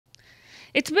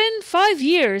It's been 5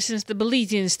 years since the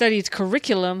Belizean Studies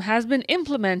curriculum has been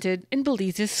implemented in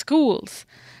Belize's schools.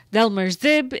 Delmer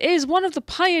Zib is one of the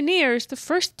pioneers to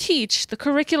first teach the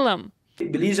curriculum.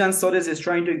 Belizean studies is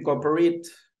trying to incorporate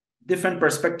different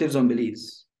perspectives on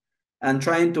Belize and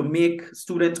trying to make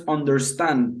students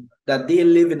understand that they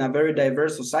live in a very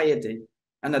diverse society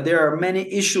and that there are many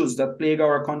issues that plague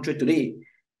our country today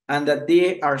and that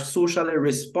they are socially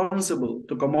responsible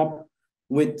to come up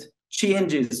with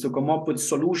changes, to come up with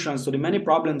solutions to the many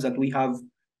problems that we have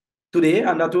today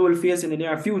and that we will face in the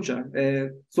near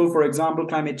future. So, for example,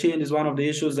 climate change is one of the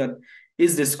issues that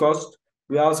is discussed.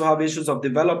 We also have issues of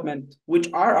development, which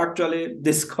are actually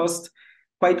discussed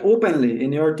quite openly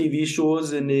in your TV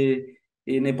shows, in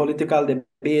the political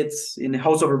debates, in the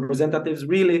House of Representatives.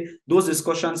 Really, those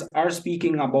discussions are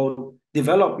speaking about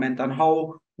development and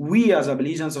how we as a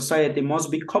Belizean society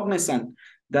must be cognizant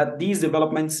that these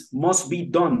developments must be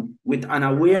done with an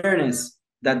awareness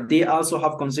that they also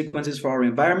have consequences for our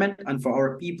environment and for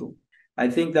our people. I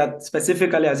think that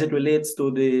specifically as it relates to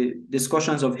the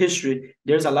discussions of history,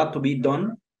 there's a lot to be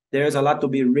done. There's a lot to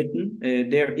be written.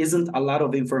 There isn't a lot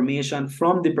of information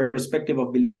from the perspective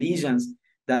of Belizeans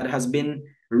that has been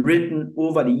written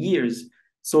over the years.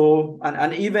 So,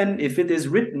 and even if it is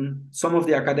written, some of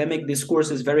the academic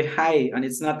discourse is very high and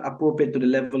it's not appropriate to the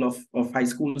level of high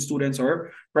school students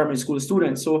or primary school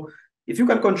students. So if you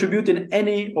can contribute in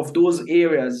any of those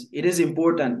areas, it is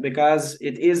important because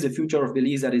it is the future of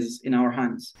Belize that is in our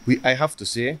hands. I have to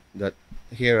say that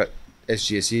here at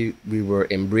SGSE, we were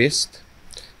embraced.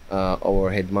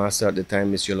 Our headmaster at the time,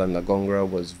 Ms. Yolanda Gongra,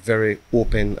 was very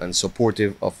open and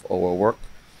supportive of our work.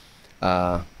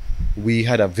 We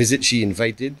had a visit. She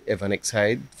invited Evan X.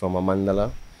 Hyde from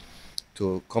Amandala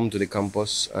to come to the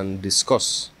campus and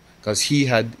discuss, because he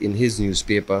had in his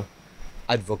newspaper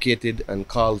advocated and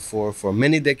called for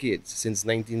many decades, since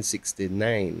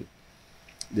 1969,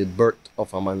 the birth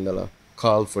of Amandala,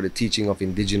 called for the teaching of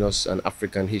indigenous and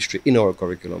African history in our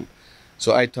curriculum.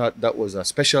 So I thought that was a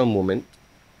special moment.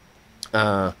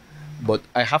 But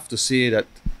I have to say that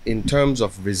in terms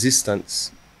of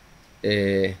resistance,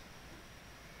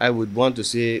 I would want to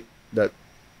say that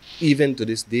even to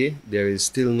this day, there is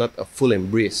still not a full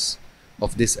embrace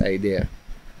of this idea.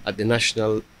 At the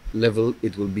national level,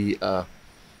 it will be a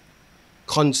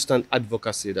constant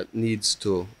advocacy that needs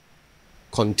to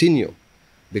continue,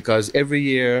 because every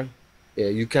year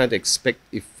you can't expect,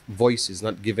 if voice is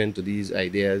not given to these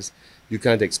ideas, you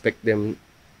can't expect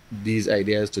these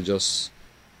ideas to just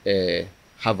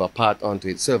have a path onto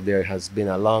itself. There has been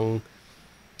a long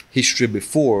history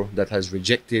before that has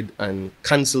rejected and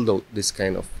cancelled out this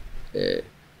kind of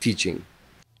teaching.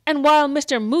 And while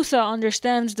Mr. Musa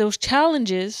understands those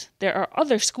challenges, there are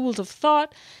other schools of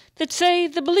thought that say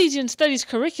the Belizean Studies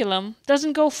curriculum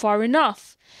doesn't go far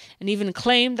enough, and even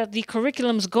claim that the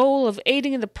curriculum's goal of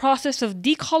aiding in the process of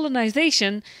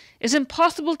decolonization is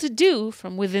impossible to do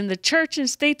from within the church and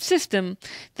state system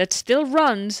that still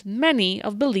runs many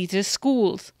of Belize's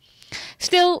schools.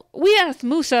 Still, we asked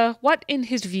Musa what, in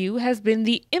his view, has been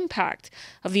the impact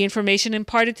of the information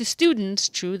imparted to students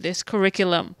through this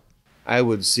curriculum. I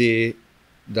would say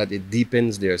that it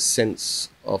deepens their sense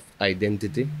of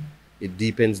identity. It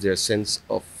deepens their sense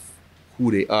of who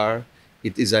they are.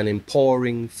 It is an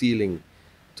empowering feeling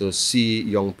to see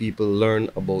young people learn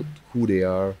about who they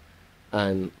are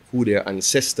and who their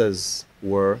ancestors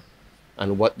were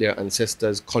and what their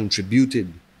ancestors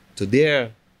contributed to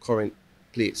their current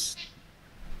place.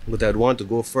 But I'd want to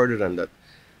go further than that.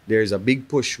 There is a big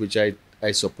push, which I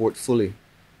support fully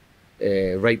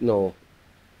right now,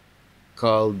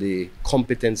 called the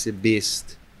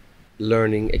competency-based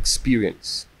learning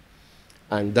experience.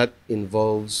 And that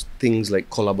involves things like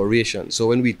collaboration. So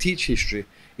when we teach history,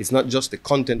 it's not just the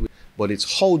content, but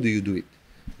it's how do you do it.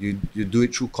 You do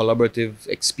it through collaborative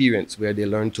experience where they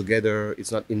learn together.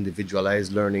 It's not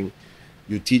individualized learning.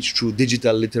 You teach through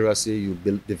digital literacy. You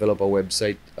develop a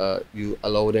website. You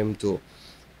allow them to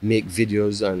make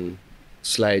videos and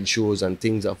slideshows and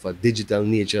things of a digital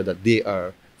nature that they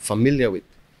are familiar with.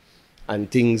 And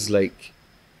things like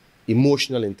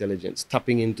emotional intelligence,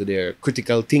 tapping into their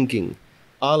critical thinking.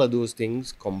 All of those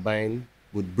things combined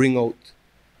would bring out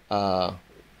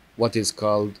what is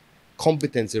called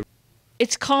competency.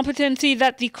 It's competency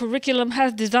that the curriculum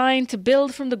has designed to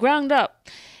build from the ground up,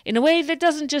 in a way that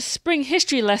doesn't just spring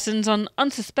history lessons on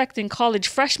unsuspecting college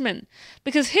freshmen,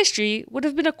 because history would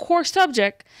have been a core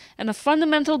subject and a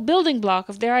fundamental building block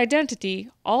of their identity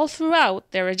all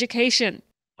throughout their education.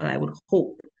 I would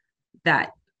hope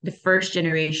that the first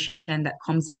generation that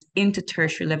comes into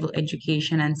tertiary level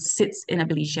education and sits in a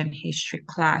Belizean history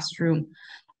classroom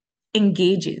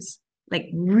engages like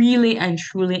really and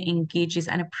truly engages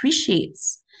and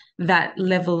appreciates that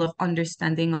level of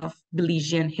understanding of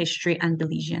Belizean history and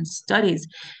Belizean studies,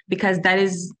 because that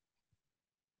is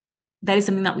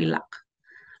something that we lack.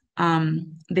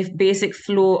 The basic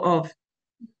flow of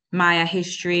Maya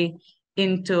history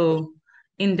into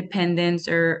independence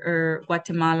or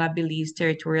Guatemala Belize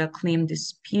territorial claim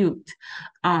dispute.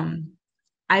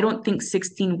 I don't think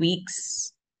 16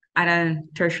 weeks at a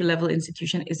tertiary level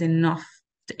institution is enough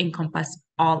to encompass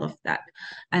all of that.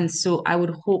 And so I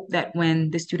would hope that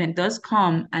when the student does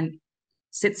come and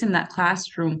sits in that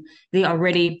classroom, they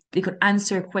could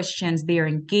answer questions, they are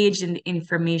engaged in the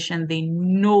information, they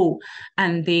know,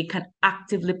 and they can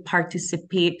actively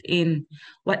participate in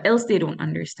what else they don't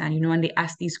understand, and they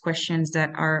ask these questions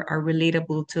that are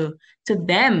relatable to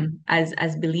them as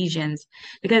Belizeans,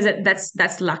 because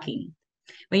that's lacking.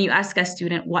 When you ask a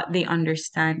student what they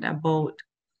understand about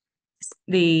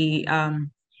the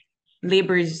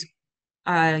labor's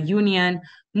union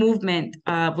movement,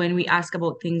 when we ask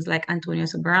about things like Antonio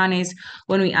Sobranes,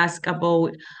 when we ask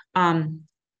about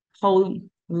how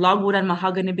logwood and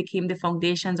mahogany became the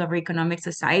foundations of our economic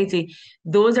society,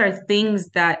 those are things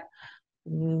that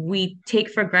we take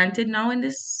for granted now in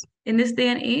this day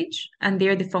and age, and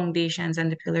they're the foundations and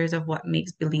the pillars of what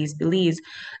makes Belize.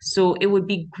 So it would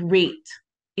be great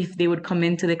if they would come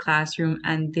into the classroom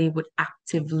and they would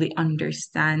actively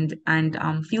understand and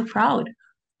feel proud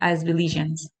as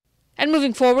Belizeans. And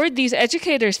moving forward, these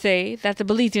educators say that the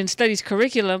Belizean Studies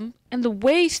curriculum and the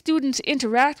way students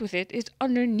interact with it is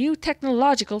under new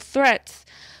technological threats,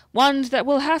 ones that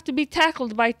will have to be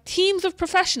tackled by teams of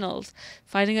professionals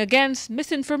fighting against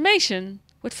misinformation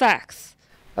with facts.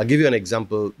 I'll give you an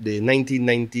example. The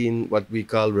 1919, what we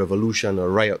call revolution or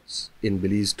riots in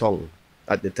Belize Tongue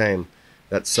at the time,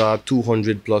 that saw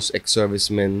 200 plus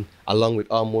ex-servicemen, along with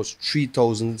almost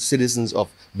 3,000 citizens of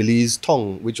Belize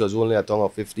Tongue, which was only a tongue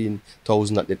of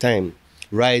 15,000 at the time,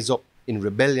 rise up in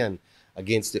rebellion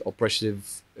against the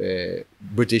oppressive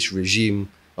British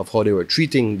regime of how they were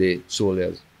treating the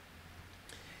soldiers.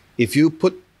 If you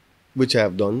put, which I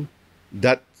have done,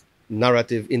 that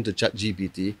narrative into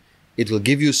ChatGPT, it will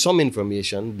give you some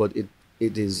information, but it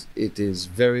is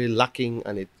very lacking,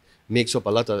 and it makes up a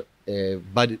lot of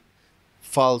bad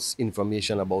false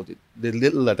information about it. The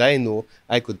little that I know,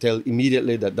 I could tell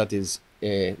immediately that is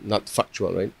not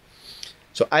factual, right?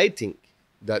 So I think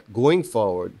that going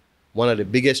forward, one of the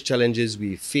biggest challenges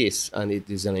we face, and it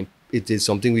is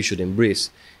something we should embrace,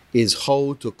 is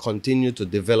how to continue to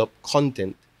develop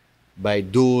content by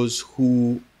those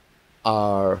who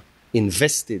are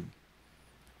invested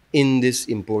in this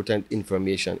important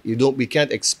information. We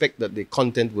can't expect that the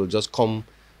content will just come.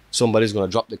 Somebody's going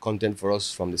to drop the content for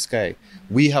us from the sky.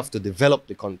 We have to develop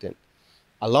the content.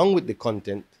 Along with the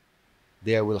content,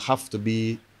 there will have to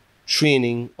be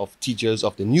training of teachers,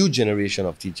 of the new generation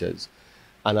of teachers.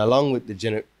 And along with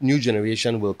the new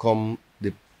generation will come,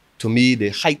 to me, the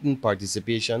heightened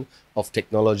participation of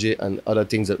technology and other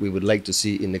things that we would like to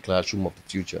see in the classroom of the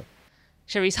future.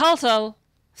 Cherise Halsall,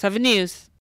 7 News.